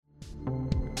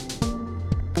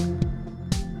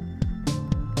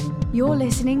You're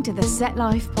listening to the Set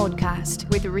Life podcast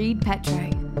with Reed Petro,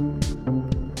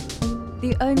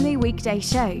 the only weekday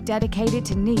show dedicated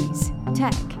to news,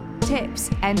 tech, tips,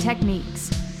 and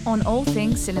techniques on all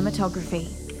things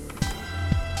cinematography.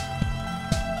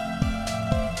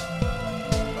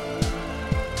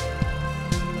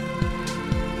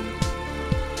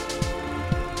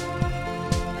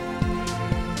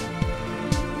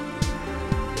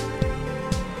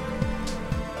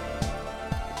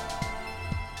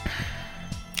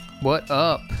 What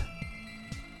up,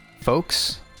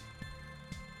 folks?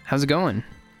 How's it going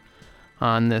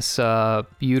on this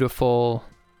beautiful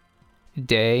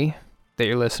day that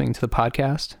you're listening to the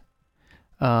podcast?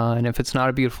 And if it's not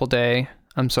a beautiful day,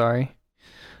 I'm sorry.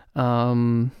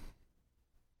 Anyways,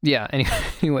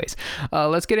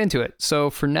 let's get into it.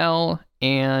 So Fresnel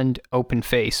and open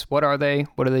face, what are they?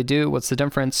 What do they do? What's the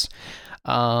difference?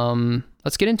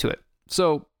 Let's get into it.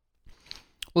 So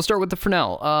we'll start with the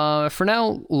Fresnel.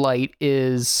 Fresnel light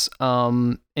is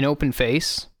an open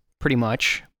face, pretty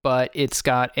much, but it's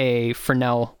got a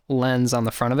Fresnel lens on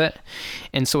the front of it.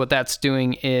 And so what that's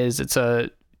doing is it's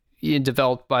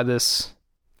developed by this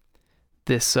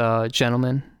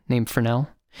gentleman named Fresnel,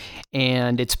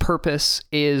 and its purpose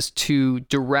is to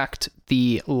direct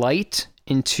the light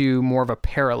into more of a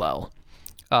parallel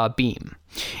beam.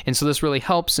 And so this really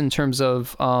helps in terms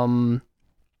of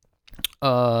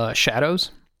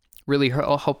shadows. Really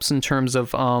helps in terms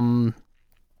of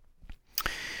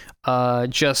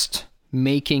just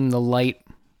making the light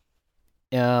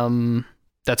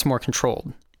that's more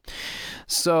controlled.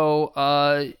 So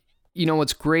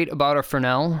what's great about a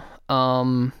Fresnel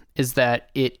is that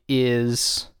it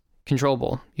is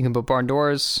controllable. You can put barn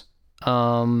doors.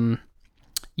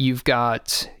 You've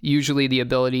got usually the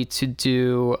ability to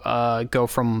do go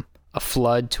from a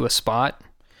flood to a spot.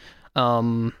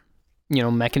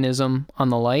 Mechanism on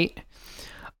the light.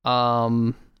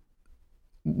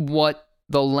 What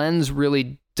the lens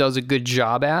really does a good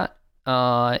job at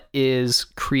is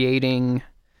creating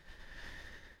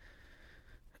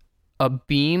a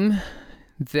beam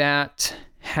that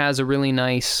has a really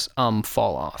nice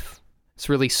fall off. It's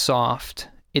really soft.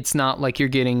 It's not like you're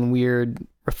getting weird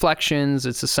reflections.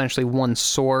 It's essentially one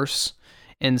source.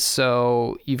 And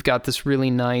so you've got this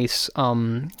really nice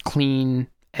clean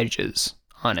edges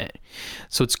on it.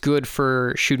 So it's good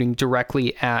for shooting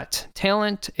directly at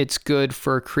talent. It's good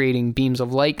for creating beams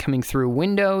of light coming through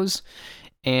windows.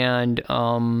 And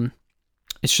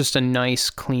it's just a nice,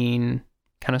 clean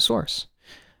kind of source.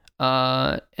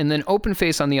 And then open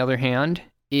face, on the other hand,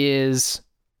 it's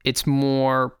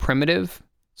more primitive.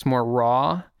 It's more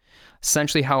raw.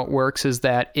 Essentially how it works is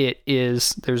that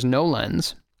there's no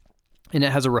lens, and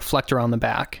it has a reflector on the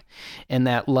back, and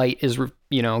that light is,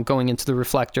 going into the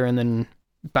reflector and then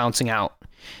bouncing out.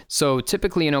 So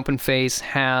typically an open face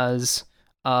has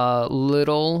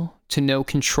little to no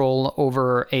control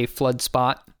over a flood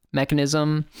spot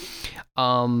mechanism.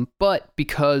 But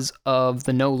because of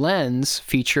the no lens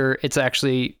feature, it's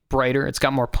actually brighter. It's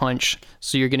got more punch,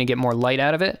 so you're going to get more light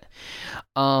out of it.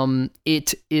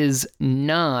 It is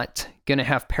not going to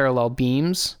have parallel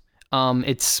beams.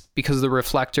 It's because of the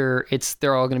reflector,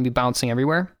 they're all going to be bouncing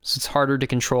everywhere. So it's harder to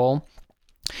control.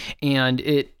 And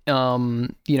it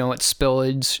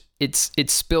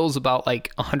spills about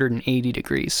like 180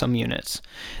 degrees, some units.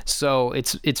 So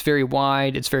it's very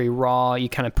wide, it's very raw. You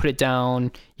kind of put it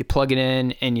down, you plug it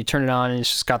in, and you turn it on, and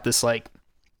it's just got this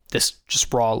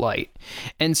just raw light.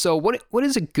 And so what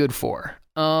is it good for?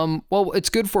 Well, it's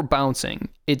good for bouncing.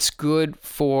 It's good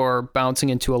for bouncing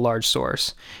into a large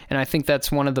source. And I think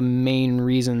that's one of the main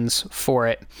reasons for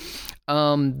it.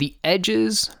 The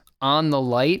edges on the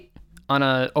light on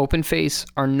an open face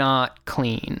are not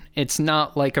clean. It's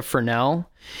not like a Fresnel.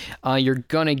 You're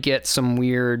gonna get some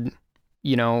weird,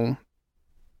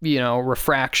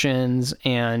 refractions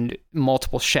and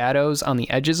multiple shadows on the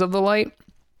edges of the light,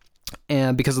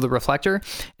 and because of the reflector.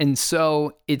 And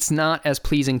so it's not as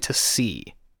pleasing to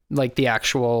see, like the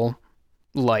actual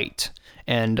light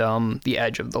and the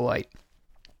edge of the light.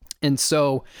 And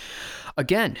so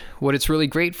again, what it's really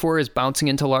great for is bouncing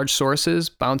into large sources,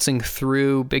 bouncing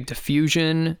through big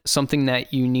diffusion, something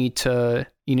that you need a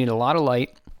lot of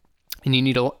light, and you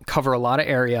need to cover a lot of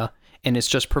area, and it's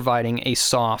just providing a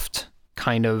soft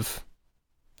kind of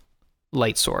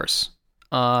light source.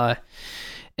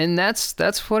 And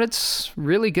that's what it's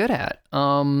really good at.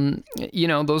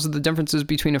 Those are the differences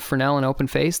between a Fresnel and open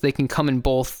face. They can come in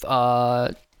both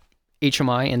HMI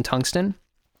and tungsten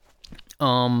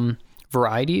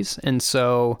varieties. And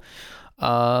so,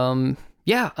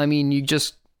 you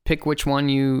just pick which one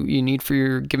you need for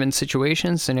your given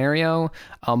situation, scenario.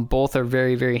 Both are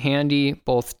very, very handy.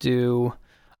 Both do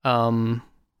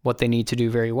what they need to do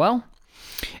very well.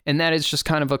 And that is just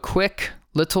kind of a quick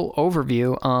little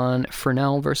overview on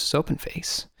Fresnel versus open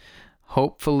face.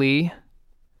 Hopefully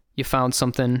you found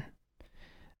something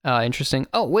interesting.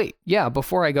 Oh, wait. Yeah,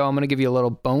 before I go, I'm going to give you a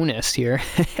little bonus here.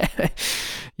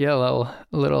 Yeah, a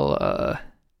little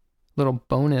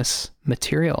bonus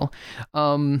material.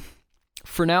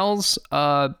 Fresnels,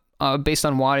 based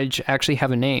on wattage, actually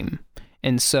have a name.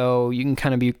 And so you can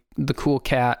kind of be the cool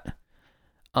cat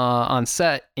on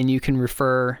set, and you can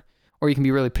refer, or you can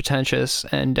be really pretentious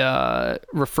and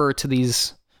refer to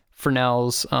these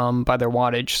Fresnels by their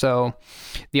wattage. So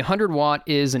the 100 watt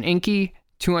is an inky,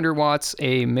 200 watts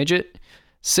a midget,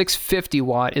 650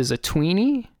 watt is a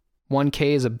tweenie,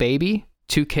 1K is a baby,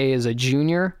 2K is a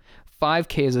junior,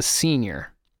 5K is a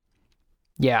senior.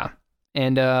 Yeah,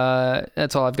 and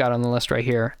that's all I've got on the list right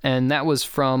here. And that was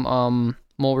from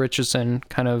Mole Richardson,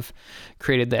 kind of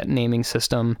created that naming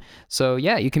system. So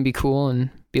yeah, you can be cool and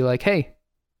be like, hey,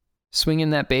 swing in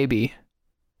that baby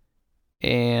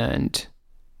and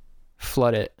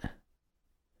flood it.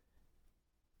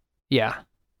 Yeah.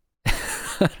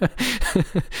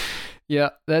 Yeah,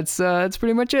 that's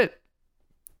pretty much it.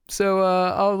 So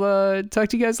I'll talk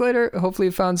to you guys later. Hopefully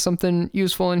you found something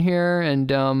useful in here.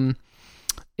 And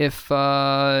if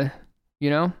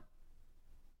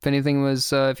anything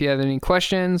was, if you have any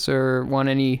questions or want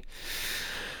any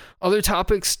other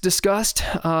topics discussed,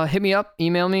 hit me up,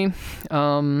 email me.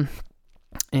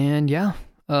 And yeah,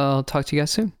 I'll talk to you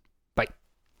guys soon. Bye.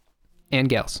 And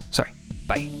gals. Sorry.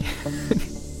 Bye.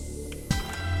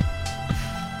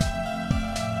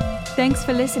 Thanks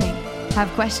for listening. Have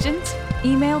questions?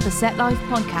 Email the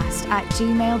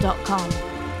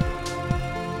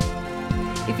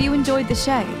setlifepodcast@gmail.com. If you enjoyed the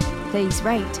show, please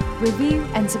rate, review,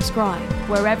 and subscribe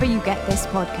wherever you get this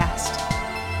podcast.